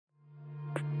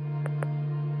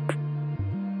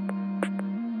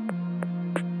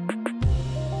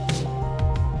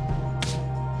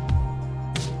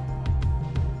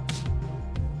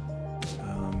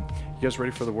You guys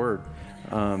ready for the word?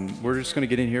 We're just going to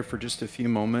get in here for just a few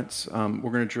moments.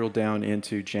 We're going to drill down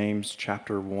into James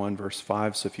chapter 1, verse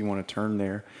 5, so if you want to turn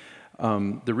there.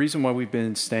 The reason why we've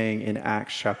been staying in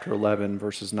Acts chapter 11,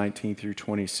 verses 19 through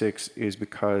 26 is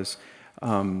because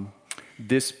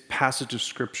this passage of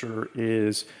Scripture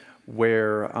is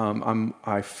where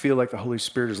I feel like the Holy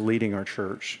Spirit is leading our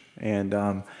church.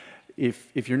 And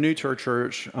if you're new to our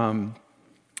church,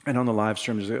 and on the live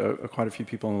stream, there's quite a few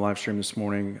people on the live stream this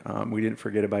morning. We didn't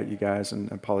forget about you guys,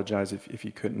 and apologize if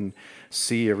you couldn't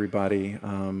see everybody.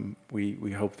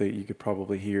 We hope that you could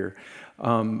probably hear.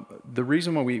 The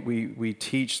reason why we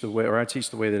teach the way, or I teach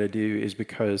the way that I do, is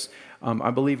because I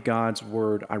believe God's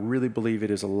word. I really believe it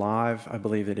is alive. I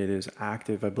believe that it is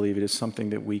active. I believe it is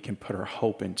something that we can put our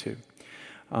hope into.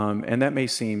 And that may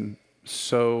seem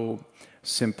so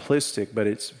simplistic, but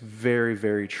it's very,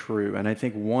 very true. And I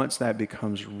think once that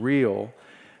becomes real,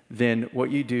 then what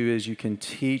you do is you can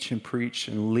teach and preach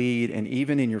and lead, and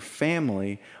even in your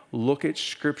family, look at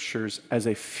scriptures as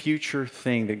a future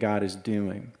thing that God is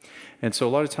doing. And so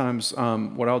a lot of times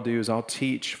what I'll do is I'll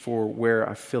teach for where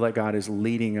I feel like God is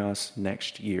leading us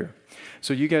next year.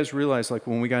 So you guys realize, like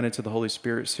when we got into the Holy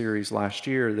Spirit series last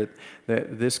year,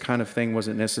 that this kind of thing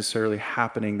wasn't necessarily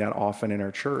happening that often in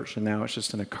our church, and now it's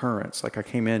just an occurrence. Like I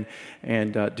came in,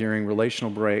 and during relational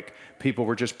break, people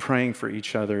were just praying for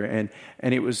each other, and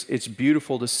it's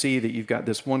beautiful to see that you've got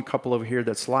this one couple over here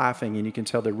that's laughing, and you can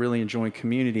tell they're really enjoying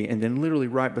community, and then literally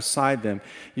right beside them,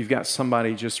 you've got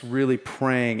somebody just really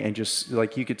praying, and just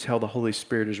like you could tell the Holy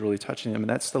Spirit is really touching them, and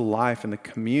that's the life and the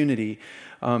community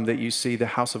that you see. The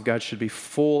house of God should be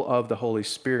full of the Holy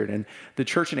Spirit. And the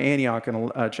church in Antioch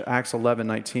in Acts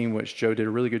 11:19, which Joe did a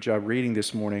really good job reading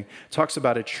this morning, talks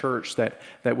about a church that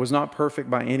was not perfect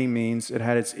by any means. It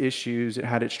had its issues, it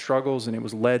had its struggles, and it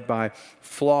was led by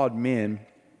flawed men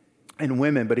and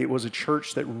women, but it was a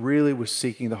church that really was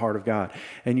seeking the heart of God.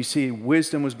 And you see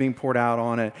wisdom was being poured out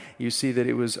on it. You see that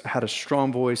it had a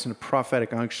strong voice and a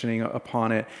prophetic unctioning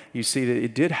upon it. You see that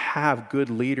it did have good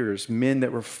leaders, men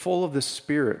that were full of the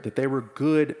Spirit, that they were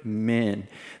good men.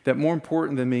 That more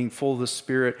important than being full of the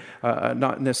Spirit,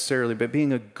 not necessarily, but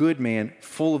being a good man,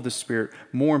 full of the Spirit,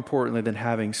 more importantly than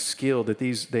having skill, that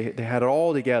they had it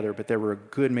all together, but they were a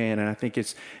good man. And I think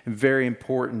it's very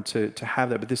important to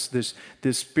have that. But this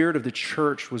spirit of the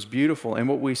church was beautiful, and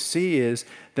what we see is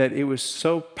that it was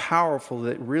so powerful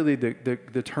that really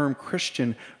the term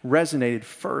Christian resonated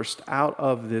first out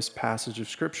of this passage of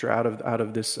Scripture, out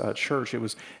of this church. It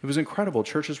was incredible.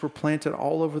 Churches were planted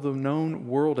all over the known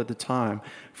world at the time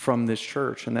from this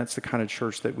church, and that's the kind of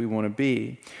church that we want to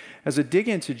be. As I dig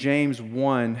into James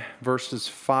 1, verse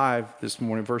 5 this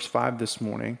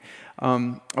morning, I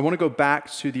want to go back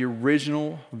to the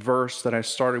original verse that I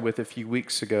started with a few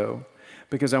weeks ago,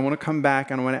 because I want to come back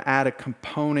and I want to add a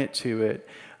component to it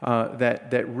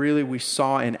that really we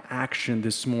saw in action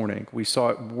this morning. We saw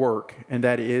it work, and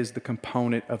that is the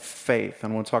component of faith.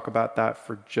 And I want to talk about that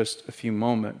for just a few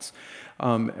moments.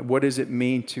 What does it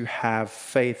mean to have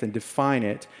faith, and define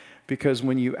it? Because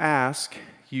when you ask,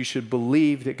 you should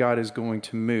believe that God is going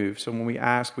to move. So when we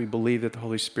ask, we believe that the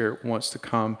Holy Spirit wants to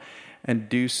come and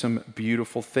do some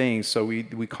beautiful things. So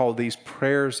we call these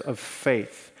prayers of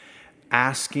faith,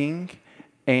 asking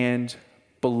and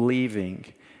believing.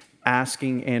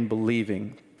 Asking and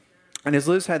believing. And as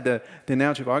Liz had the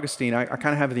analogy of Augustine, I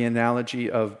kind of have the analogy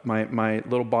of my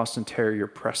little Boston Terrier,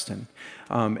 Preston.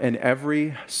 And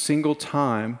every single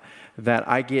time that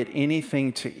I get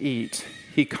anything to eat,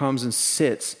 he comes and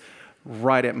sits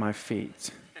right at my feet.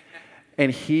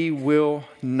 And he will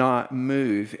not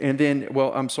move. And then,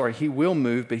 he will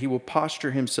move, but he will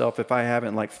posture himself. If I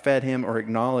haven't fed him or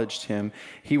acknowledged him,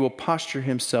 he will posture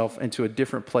himself into a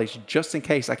different place just in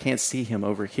case I can't see him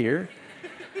over here.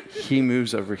 He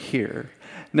moves over here.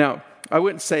 Now, I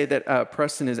wouldn't say that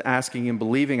Preston is asking and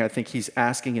believing. I think he's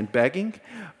asking and begging,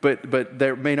 but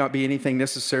there may not be anything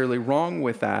necessarily wrong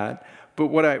with that. But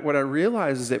what I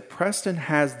realize is that Preston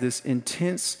has this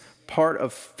intense part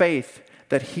of faith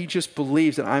that he just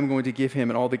believes that I'm going to give him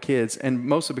and all the kids, and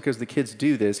mostly because the kids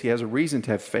do this, he has a reason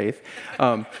to have faith,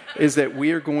 is that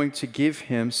we are going to give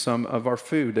him some of our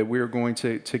food, that we are going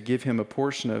to give him a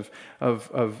portion of.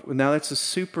 Now that's a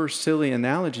super silly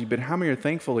analogy, but how many are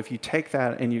thankful if you take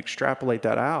that and you extrapolate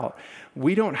that out?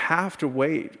 We don't have to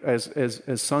wait as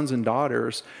sons and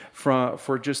daughters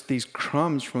for just these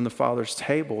crumbs from the Father's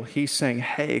table. He's saying,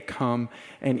 hey, come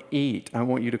and eat. I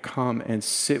want you to come and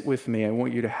sit with me. I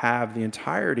want you to have the entire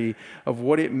entirety of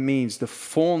what it means, the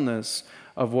fullness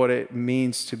of what it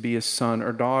means to be a son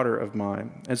or daughter of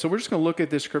mine. And so we're just going to look at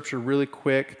this scripture really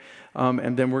quick,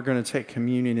 and then we're going to take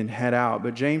communion and head out.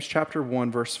 But James chapter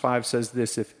 1, verse 5 says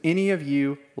this: if any of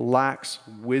you lacks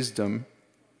wisdom,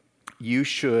 you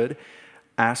should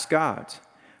ask God,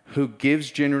 who gives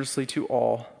generously to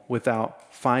all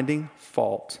without finding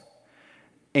fault,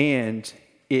 and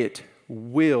it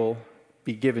will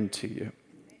be given to you.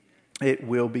 It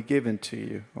will be given to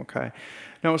you, okay?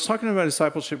 Now, I was talking to my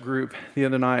discipleship group the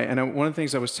other night, and one of the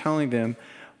things I was telling them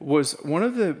was one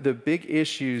of the big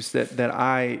issues that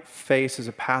I face as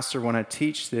a pastor when I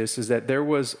teach this is that there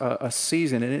was a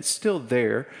season, and it's still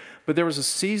there, but there was a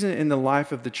season in the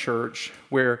life of the church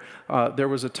where there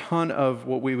was a ton of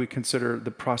what we would consider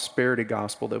the prosperity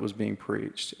gospel that was being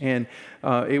preached. And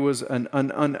it was an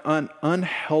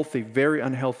unhealthy, very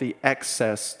unhealthy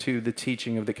excess to the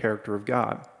teaching of the character of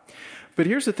God. But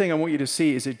here's the thing I want you to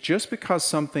see is that just because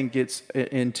something gets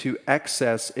into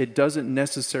excess, it doesn't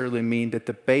necessarily mean that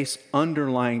the base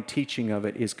underlying teaching of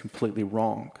it is completely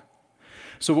wrong.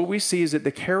 So what we see is that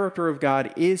the character of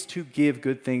God is to give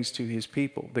good things to his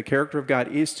people. The character of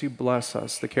God is to bless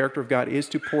us. The character of God is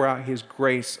to pour out his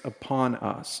grace upon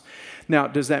us. Now,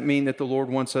 does that mean that the Lord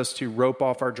wants us to rope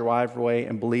off our driveway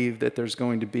and believe that there's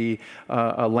going to be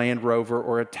a Land Rover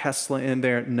or a Tesla in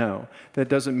there? No, that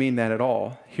doesn't mean that at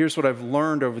all. Here's what I've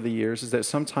learned over the years is that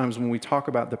sometimes when we talk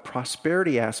about the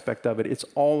prosperity aspect of it, it's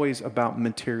always about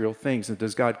material things. And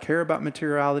does God care about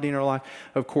materiality in our life?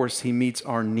 Of course, he meets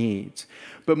our needs.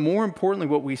 But more importantly,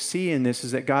 what we see in this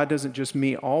is that God doesn't just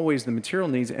meet always the material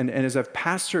needs. And as I've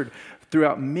pastored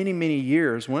throughout many, many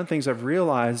years, one of the things I've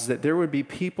realized is that there would be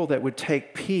people that would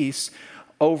take peace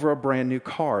over a brand new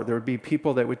car. There would be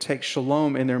people that would take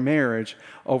shalom in their marriage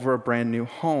over a brand new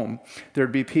home. There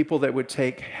would be people that would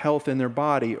take health in their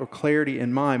body or clarity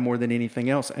in mind more than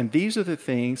anything else. And these are the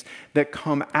things that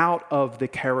come out of the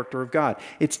character of God.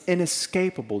 It's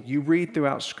inescapable. You read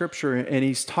throughout Scripture, and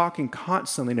he's talking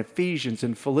constantly in Ephesians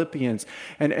and Philippians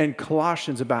and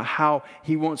Colossians about how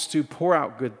he wants to pour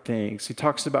out good things. He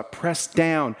talks about pressed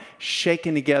down,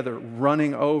 shaken together,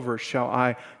 running over, shall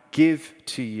I give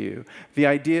to you. The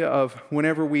idea of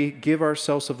whenever we give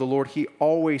ourselves of the Lord, he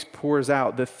always pours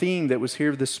out. The theme that was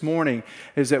here this morning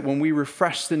is that when we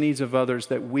refresh the needs of others,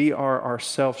 that we are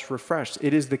ourselves refreshed.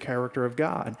 It is the character of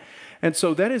God. And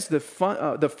so that is the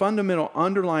fundamental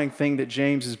underlying thing that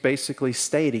James is basically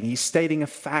stating. He's stating a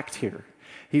fact here.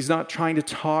 He's not trying to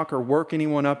talk or work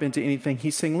anyone up into anything.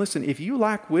 He's saying, listen, if you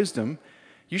lack wisdom,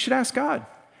 you should ask God,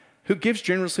 who gives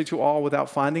generously to all without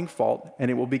finding fault, and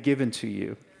it will be given to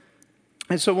you.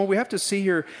 And so what we have to see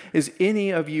here is any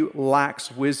of you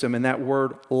lacks wisdom, and that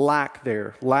word lack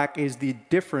there. Lack is the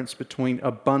difference between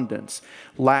abundance.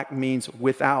 Lack means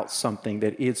without something,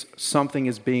 that something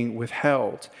is being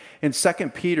withheld. In 2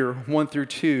 Peter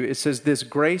 1-2, it says, this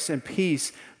grace and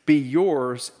peace be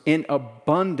yours in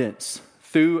abundance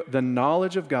through the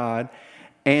knowledge of God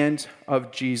and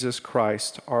of Jesus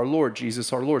Christ, our Lord,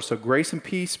 Jesus our Lord. So grace and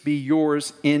peace be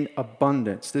yours in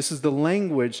abundance. This is the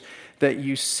language that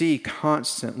you see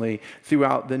constantly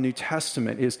throughout the New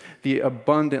Testament, is the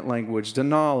abundant language, the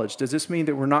knowledge. Does this mean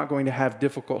that we're not going to have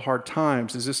difficult, hard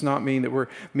times? Does this not mean that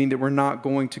we're not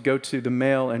going to go to the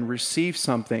mail and receive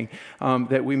something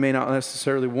that we may not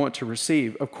necessarily want to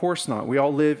receive? Of course not. We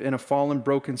all live in a fallen,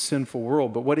 broken, sinful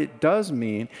world. But what it does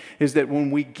mean is that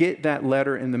when we get that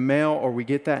letter in the mail, or we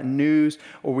get that news,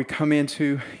 or we come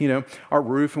into, our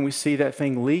roof and we see that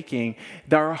thing leaking,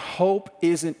 our hope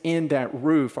isn't in that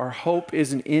roof. Our hope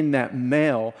isn't in that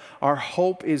mail. Our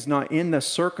hope is not in the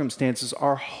circumstances.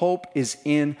 Our hope is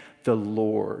in the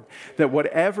Lord. That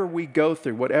whatever we go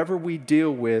through, whatever we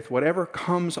deal with, whatever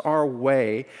comes our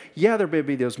way, yeah, there may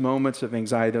be those moments of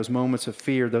anxiety, those moments of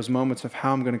fear, those moments of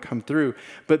how I'm going to come through.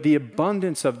 But the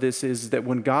abundance of this is that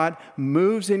when God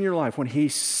moves in your life, when he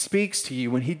speaks to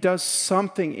you, when he does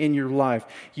something in your life,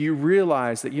 you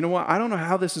realize that, you know what, I don't know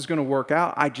how this is going to work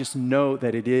out. I just know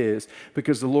that it is,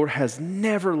 because the Lord has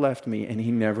never left me and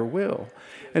he never will.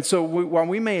 And so while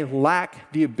we may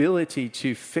lack the ability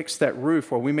to fix that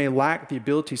roof, or we may lack the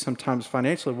ability sometimes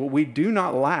financially, what we do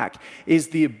not lack is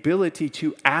the ability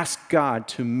to ask God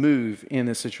to move in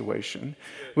the situation.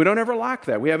 We don't ever lack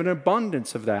that. We have an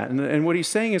abundance of that. And what he's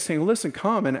saying is saying, listen,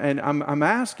 come, and I'm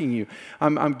asking you,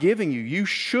 I'm giving you, you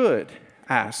should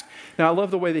ask. Now, I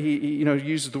love the way that he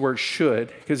uses the word should,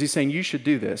 because he's saying you should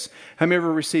do this. Have you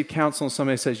ever received counsel and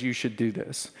somebody says you should do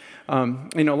this? A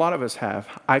lot of us have.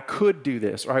 I could do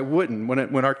this, or I wouldn't.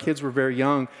 When our kids were very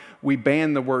young, we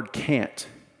banned the word can't.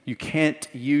 You can't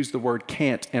use the word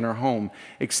can't in our home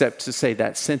except to say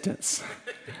that sentence.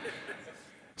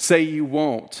 Say you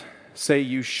won't. Say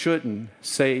you shouldn't.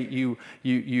 Say you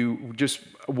just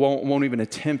won't even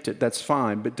attempt it. That's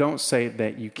fine. But don't say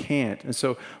that you can't. And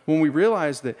so when we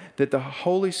realize that the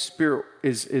Holy Spirit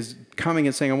is coming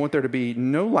and saying, I want there to be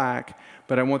no lack,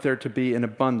 but I want there to be an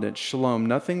abundance. Shalom.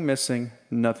 Nothing missing,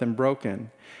 nothing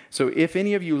broken. So if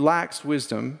any of you lacks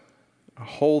wisdom, a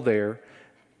hole there,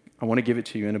 I want to give it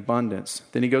to you in abundance.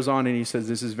 Then he goes on and he says,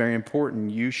 this is very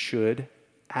important. You should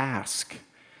ask.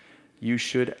 You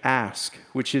should ask,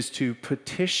 which is to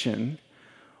petition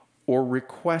or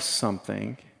request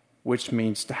something, which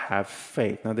means to have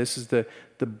faith. Now, this is the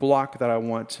block that I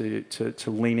want to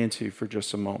lean into for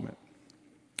just a moment.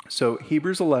 So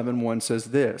Hebrews 11:1 says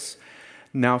this,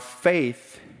 now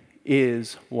faith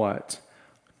is what?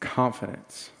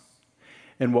 Confidence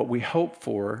in what we hope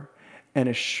for and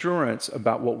assurance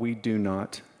about what we do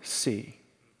not see.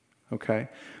 Okay?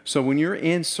 So when you're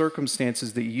in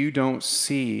circumstances that you don't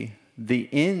see the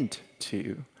end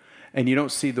to, and you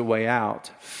don't see the way out,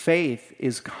 faith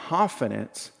is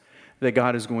confidence that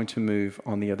God is going to move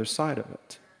on the other side of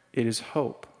it. It is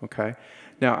hope, okay?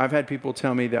 Now, I've had people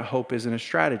tell me that hope isn't a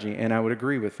strategy, and I would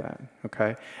agree with that,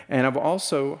 okay? And I've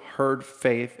also heard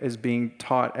faith as being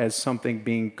taught as something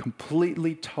being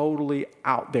completely, totally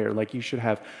out there, like you should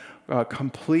have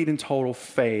complete and total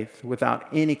faith without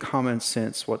any common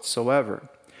sense whatsoever.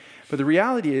 But the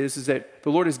reality is that the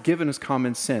Lord has given us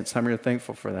common sense. I'm really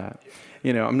thankful for that.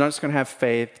 You know, I'm not just going to have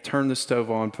faith, turn the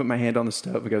stove on, put my hand on the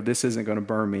stove and go, this isn't going to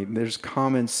burn me. There's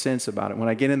common sense about it. When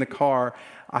I get in the car,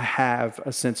 I have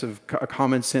a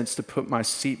common sense to put my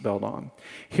seatbelt on.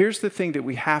 Here's the thing that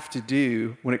we have to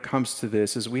do when it comes to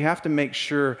this is we have to make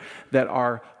sure that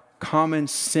our common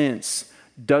sense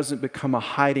doesn't become a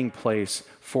hiding place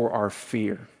for our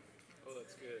fear.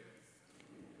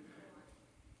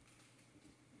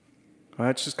 Well,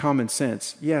 that's just common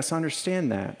sense. Yes, I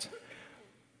understand that.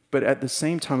 But at the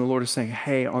same time, the Lord is saying,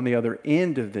 hey, on the other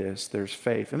end of this, there's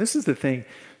faith. And this is the thing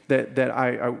that I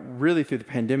really, through the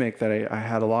pandemic, that I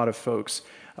had a lot of folks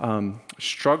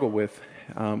struggle with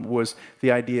was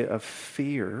the idea of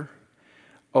fear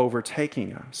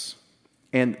overtaking us.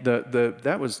 And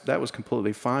that was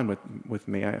completely fine with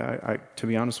me. I to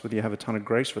be honest with you, I have a ton of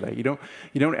grace for that. You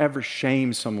don't ever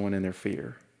shame someone in their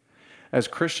fear. As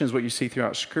Christians, what you see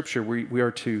throughout Scripture, we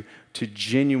are to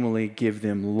genuinely give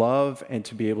them love and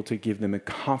to be able to give them a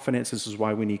confidence. This is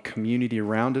why we need community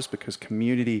around us, because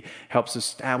community helps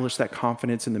establish that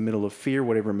confidence in the middle of fear,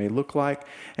 whatever it may look like.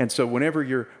 And so whenever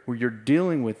you're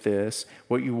dealing with this,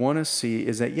 what you want to see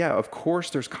is that, yeah, of course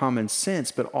there's common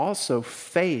sense, but also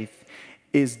faith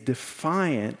is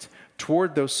defiant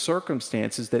toward those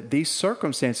circumstances, that these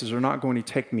circumstances are not going to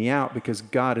take me out because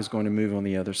God is going to move on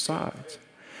the other side.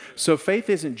 So faith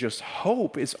isn't just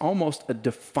hope, it's almost a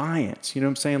defiance. You know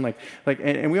what I'm saying?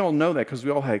 And we all know that because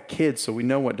we all had kids, so we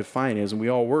know what defiant is, and we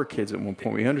all were kids at one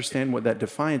point. We understand what that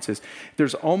defiance is.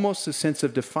 There's almost a sense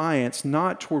of defiance,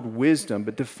 not toward wisdom,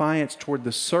 but defiance toward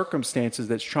the circumstances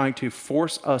that's trying to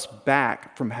force us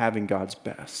back from having God's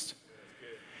best.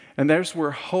 And there's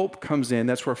where hope comes in.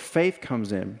 That's where faith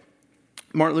comes in.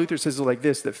 Martin Luther says it like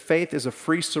this, that faith is a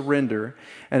free surrender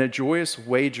and a joyous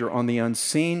wager on the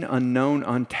unseen, unknown,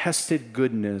 untested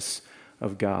goodness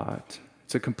of God.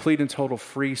 It's a complete and total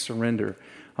free surrender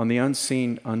on the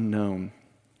unseen, unknown.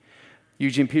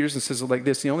 Eugene Peterson says it like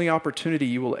this, the only opportunity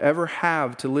you will ever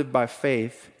have to live by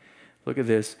faith, look at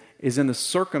this, is in the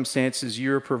circumstances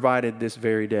you're provided this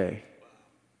very day.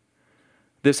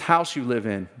 This house you live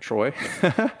in, Troy.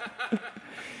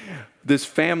 This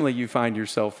family you find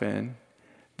yourself in.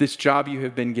 This job you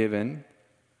have been given,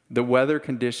 the weather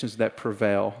conditions that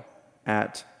prevail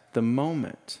at the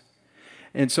moment.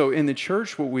 And so in the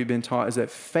church, what we've been taught is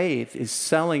that faith is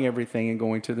selling everything and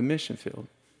going to the mission field.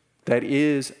 That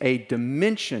is a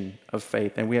dimension of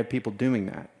faith, and we have people doing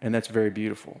that, and that's very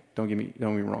beautiful. Don't get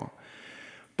me wrong.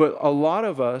 But a lot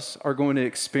of us are going to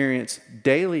experience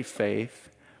daily faith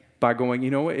by going, you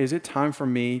know what, is it time for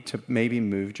me to maybe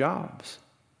move jobs?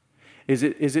 Is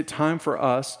it time for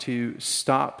us to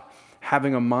stop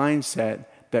having a mindset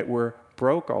that we're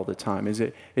broke all the time? Is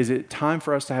it time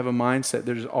for us to have a mindset that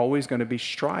there's always going to be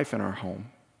strife in our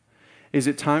home? Is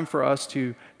it time for us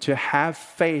to have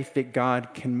faith that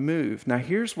God can move? Now,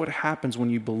 here's what happens when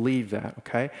you believe that,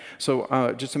 okay?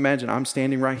 So just imagine I'm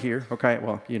standing right here, okay?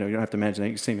 Well, you don't have to imagine that.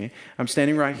 You can see me. I'm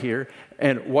standing right here,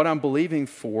 and what I'm believing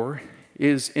for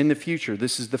is in the future.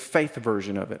 This is the faith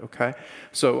version of it, okay?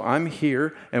 So I'm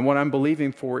here, and what I'm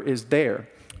believing for is there.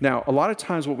 Now, a lot of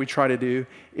times what we try to do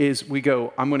is we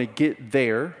go, I'm going to get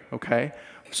there, okay?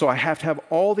 So I have to have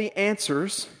all the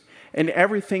answers and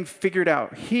everything figured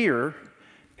out here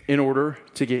in order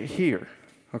to get here,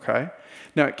 Okay?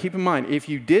 Now, keep in mind, if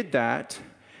you did that,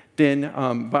 then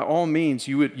by all means,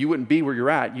 you wouldn't be where you're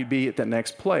at. You'd be at the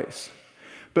next place.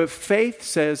 But faith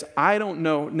says, I don't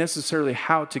know necessarily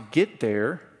how to get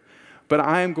there, but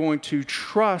I am going to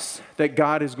trust that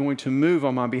God is going to move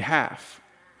on my behalf.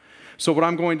 So what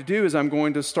I'm going to do is I'm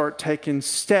going to start taking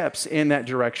steps in that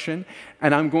direction,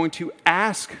 and I'm going to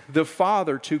ask the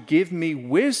Father to give me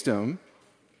wisdom.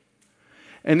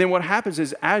 And then what happens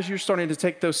is, as you're starting to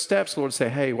take those steps, the Lord will say,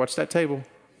 hey, watch that table.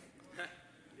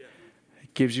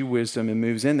 It gives you wisdom and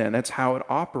moves in there. And that's how it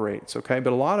operates, okay?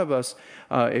 But a lot of us,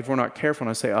 if we're not careful, and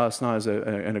I say us not as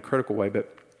in a critical way,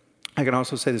 but I can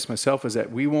also say this myself, is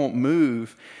that we won't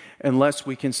move unless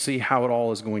we can see how it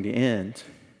all is going to end.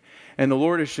 And the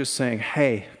Lord is just saying,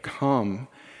 hey, come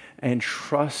and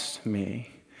trust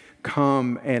me.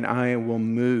 Come and I will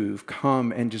move.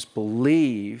 Come and just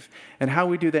believe. And how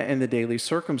we do that in the daily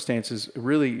circumstances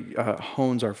really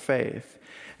hones our faith.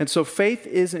 And so faith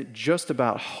isn't just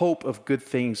about hope of good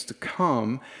things to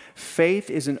come. Faith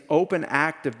is an open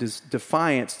act of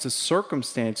defiance to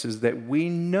circumstances that we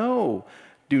know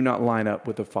do not line up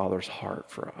with the Father's heart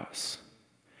for us.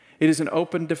 It is an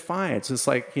open defiance. It's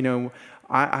like,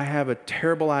 I have a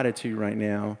terrible attitude right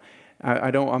now.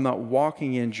 I'm not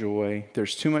walking in joy.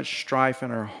 There's too much strife in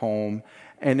our home.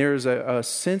 And there's a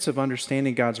sense of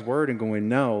understanding God's word and going,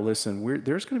 no, listen,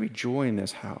 there's going to be joy in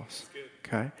this house.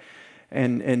 Okay?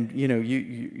 And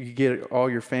you get all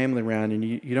your family around, and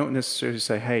you don't necessarily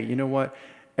say, hey, you know what?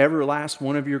 Every last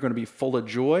one of you are going to be full of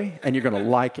joy, and you're going to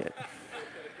like it.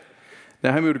 Now,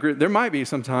 how many would agree? There might be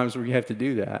some times where you have to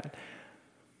do that.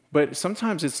 But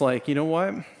sometimes it's like, you know what?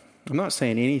 I'm not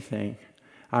saying anything.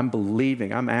 I'm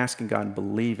believing. I'm asking God and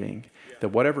believing that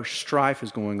whatever strife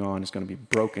is going on is going to be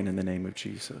broken in the name of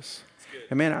Jesus.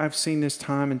 And man, I've seen this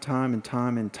time and time and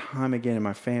time and time again in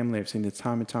my family. I've seen this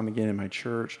time and time again in my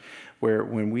church, where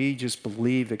when we just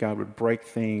believe that God would break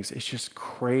things, it's just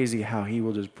crazy how he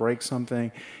will just break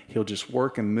something. He'll just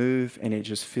work and move, and it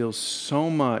just feels so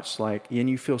much like, and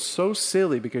you feel so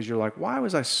silly because you're like, why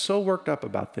was I so worked up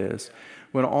about this?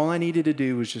 When all I needed to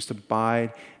do was just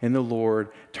abide in the Lord,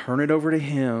 turn it over to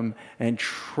him, and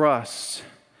trust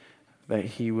that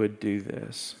he would do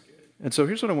this. And so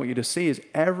here's what I want you to see is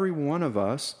every one of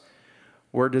us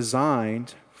were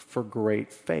designed for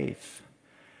great faith.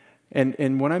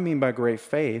 And what I mean by great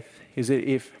faith is that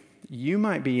if you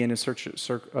might be in a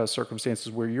circumstances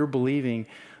where you're believing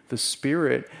the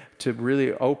Spirit to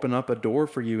really open up a door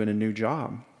for you in a new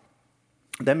job,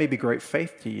 that may be great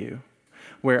faith to you.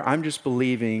 Where I'm just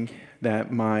believing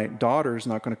that my daughter's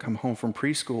not going to come home from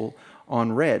preschool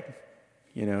on red,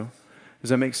 Does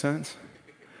that make sense?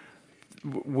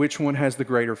 Which one has the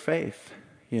greater faith,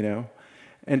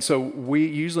 And so we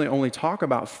usually only talk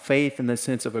about faith in the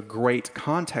sense of a great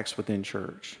context within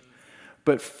church.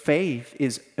 But faith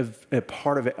is a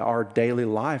part of our daily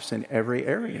lives in every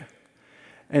area.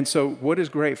 And so what is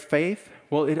great faith?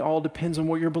 Well, it all depends on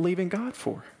what you're believing God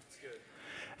for.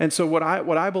 And so what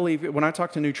I believe, when I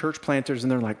talk to new church planters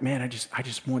and they're like, man, I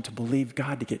just want to believe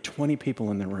God to get 20 people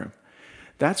in the room.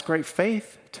 That's great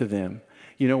faith to them.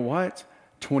 You know what?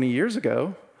 20 years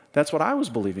ago, that's what I was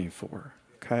believing for,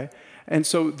 okay? And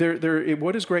so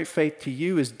what is great faith to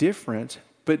you is different,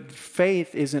 but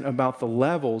faith isn't about the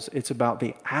levels. It's about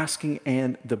the asking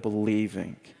and the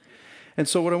believing. And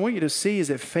so what I want you to see is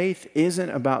that faith isn't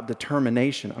about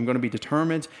determination. I'm going to be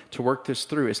determined to work this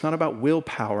through. It's not about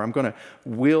willpower. I'm going to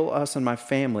will us and my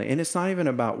family. And it's not even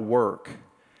about work.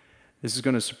 This is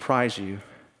going to surprise you.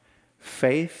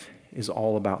 Faith is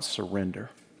all about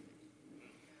surrender.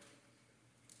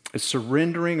 It's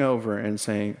surrendering over and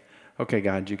saying, okay,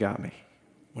 God, you got me.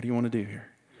 What do you want to do here?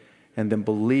 And then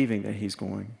believing that he's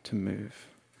going to move.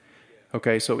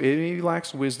 Okay, so if he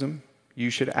lacks wisdom, you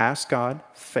should ask God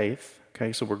faith.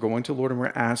 Okay, so we're going to the Lord and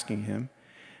we're asking him.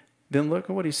 Then look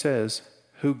at what he says.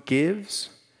 Who gives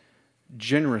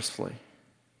generously.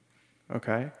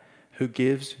 Okay? Who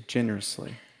gives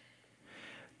generously.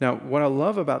 Now, what I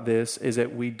love about this is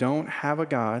that we don't have a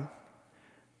God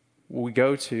we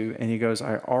go to and he goes,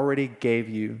 I already gave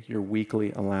you your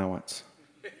weekly allowance.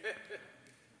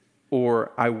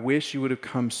 Or I wish you would have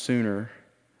come sooner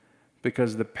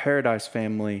because the Paradise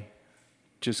family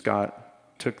just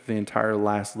took the entire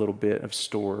last little bit of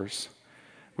stores.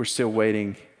 We're still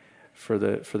waiting for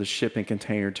the shipping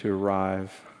container to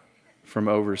arrive from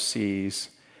overseas.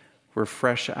 We're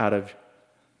fresh out of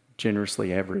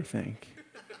generously everything.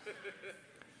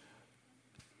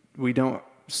 We don't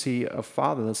see a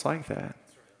father that's like that.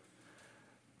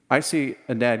 I see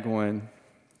a dad going,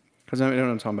 because I know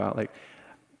what I'm talking about,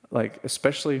 like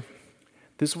especially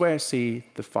this is the way I see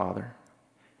the father.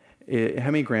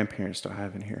 How many grandparents do I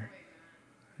have in here?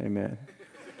 Amen.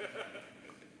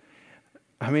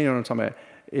 How many know what I'm talking about?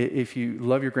 If you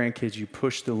love your grandkids, you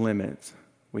push the limits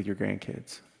with your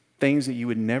grandkids. Things that you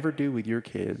would never do with your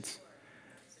kids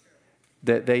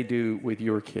that they do with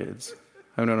your kids.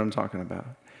 I know what I'm talking about.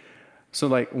 So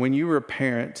like when you were a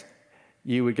parent,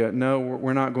 you would go, no,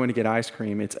 we're not going to get ice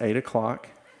cream. It's 8 o'clock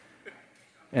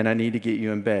and I need to get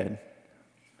you in bed.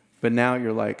 But now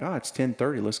you're like, oh, it's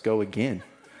 10:30. Let's go again.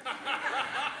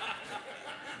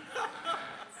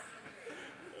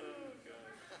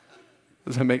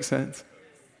 Does that make sense?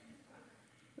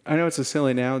 I know it's a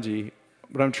silly analogy,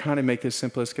 but I'm trying to make this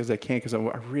simplest as I can because I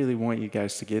really want you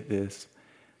guys to get this.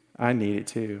 I need it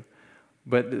too.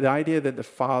 But the idea that the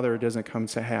Father doesn't come and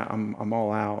say, hey, I'm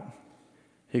all out.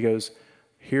 He goes,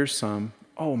 here's some.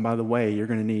 Oh, and by the way, you're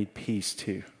going to need peace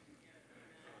too.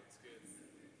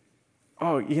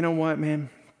 Oh, you know what, man?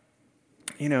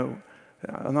 You know,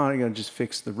 I'm not going to just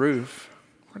fix the roof.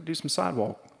 We're going to do some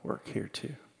sidewalk work here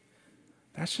too.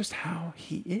 That's just how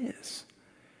he is.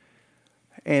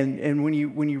 And when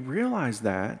you realize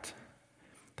that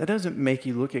doesn't make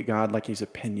you look at God like he's a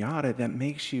pinata. That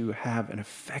makes you have an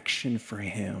affection for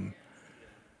him.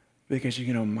 Because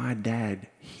you know, my dad,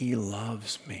 he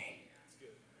loves me.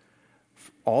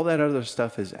 All that other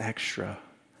stuff is extra.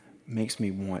 Makes me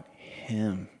want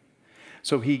him.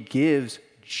 So he gives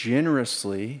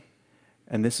generously,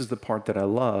 and this is the part that I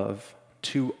love,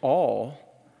 to all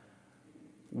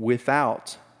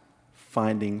without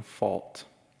finding fault.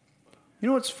 You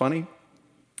know what's funny?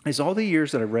 Is all the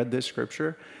years that I read this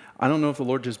scripture, I don't know if the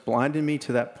Lord just blinded me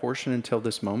to that portion until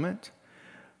this moment,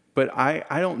 but I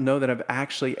don't know that I've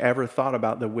actually ever thought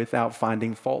about the without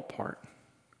finding fault part.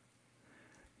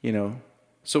 You know?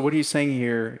 So what he's saying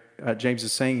here, James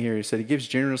is saying here, he said he gives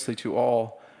generously to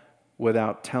all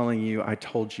without telling you, I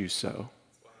told you so.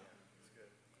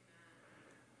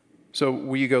 So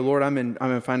will you go, Lord, I'm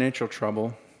in financial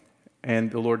trouble, and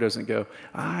the Lord doesn't go,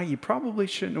 you probably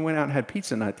shouldn't have went out and had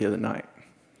pizza night the other night.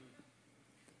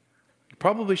 You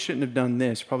probably shouldn't have done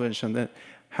this, probably shouldn't have done that.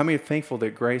 How many are thankful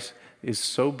that grace is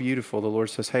so beautiful? The Lord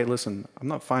says, hey, listen, I'm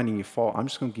not finding you fault. I'm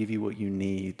just going to give you what you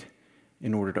need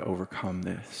in order to overcome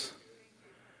this.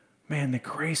 Man, the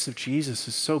grace of Jesus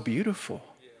is so beautiful.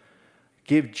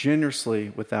 Give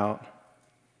generously without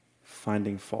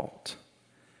finding fault.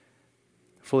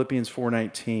 Philippians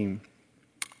 4:19,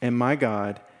 and my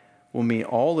God will meet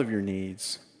all of your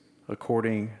needs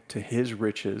according to his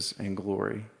riches and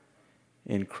glory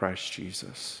in Christ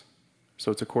Jesus.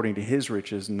 So it's according to his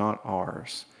riches, not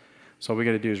ours. So all we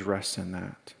got to do is rest in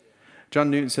that.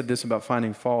 John Newton said this about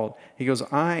finding fault. He goes,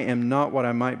 I am not what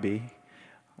I might be.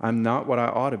 I'm not what I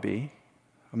ought to be.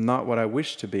 I'm not what I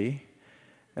wish to be.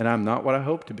 And I'm not what I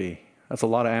hope to be. That's a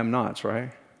lot of am nots,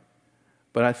 right?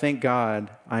 But I thank God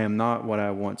I am not what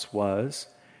I once was.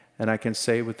 And I can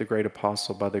say with the great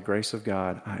apostle, by the grace of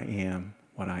God, I am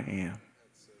what I am.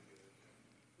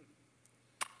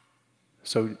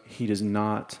 So he does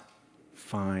not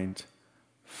find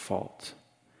fault.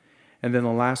 And then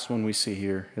the last one we see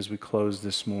here as we close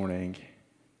this morning,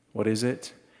 what is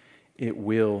it? It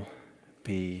will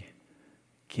be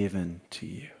given to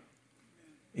you.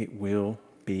 It will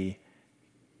be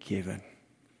given.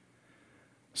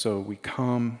 So we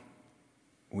come,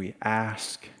 we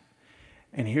ask,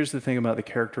 and here's the thing about the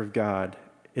character of God.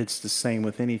 It's the same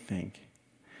with anything.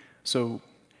 So,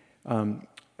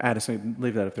 Addison,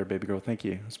 leave that up there, baby girl. Thank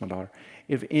you. That's my daughter.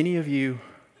 If any of you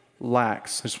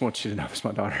lacks, I just want you to know it's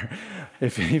my daughter.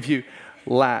 If any of you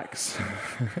lacks,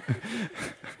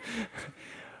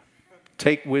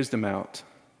 take wisdom out.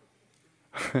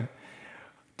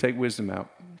 Take wisdom out.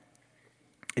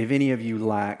 If any of you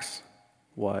lacks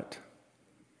what?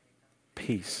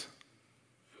 Peace.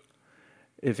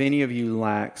 If any of you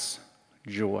lacks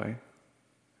joy,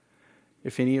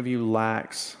 if any of you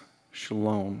lacks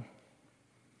shalom,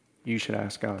 you should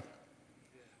ask God,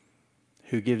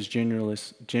 who gives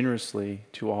generously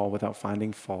to all without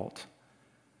finding fault,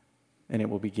 and it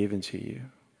will be given to you.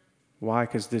 Why?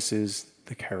 Because this is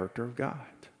the character of God.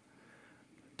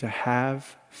 To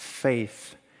have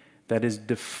faith that is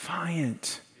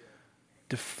defiant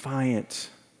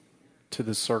to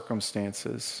the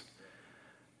circumstances.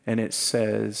 And it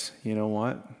says, you know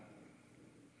what?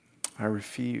 I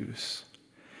refuse.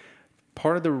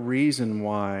 Part of the reason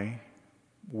why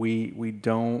we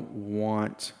don't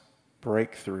want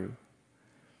breakthrough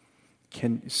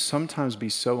can sometimes be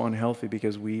so unhealthy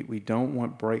because we don't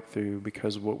want breakthrough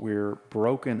because what we're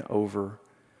broken over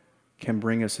can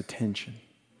bring us attention.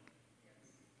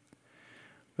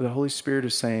 But the Holy Spirit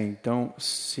is saying, don't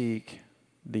seek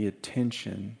the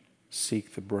attention,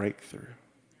 seek the breakthrough.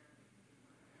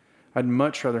 I'd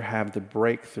much rather have the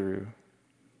breakthrough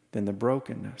than the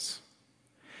brokenness.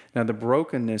 Now, the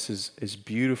brokenness is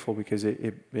beautiful because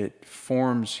it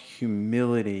forms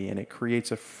humility and it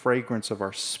creates a fragrance of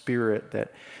our spirit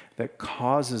that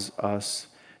causes us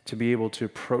to be able to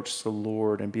approach the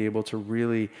Lord and be able to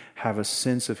really have a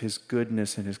sense of His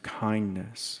goodness and His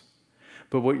kindness.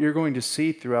 But what you're going to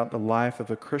see throughout the life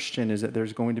of a Christian is that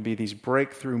there's going to be these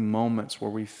breakthrough moments where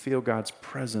we feel God's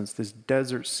presence, this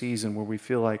desert season where we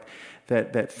feel like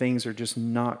that things are just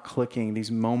not clicking, these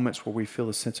moments where we feel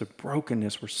a sense of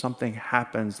brokenness, where something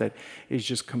happens that is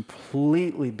just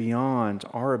completely beyond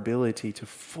our ability to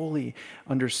fully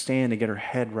understand and get our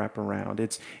head wrapped around.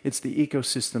 It's the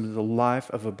ecosystem of the life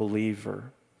of a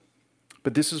believer.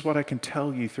 But this is what I can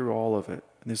tell you through all of it.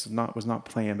 And this was not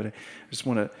planned, but I just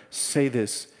want to say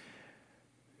this.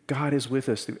 God is with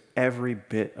us through every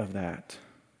bit of that.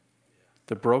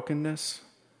 The brokenness,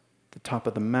 the top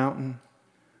of the mountain,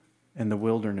 and the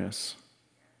wilderness.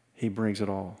 He brings it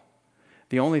all.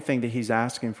 The only thing that He's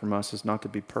asking from us is not to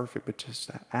be perfect, but just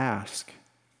to ask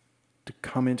to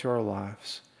come into our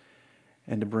lives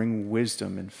and to bring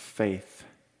wisdom and faith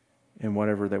in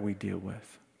whatever that we deal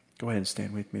with. Go ahead and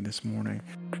stand with me this morning.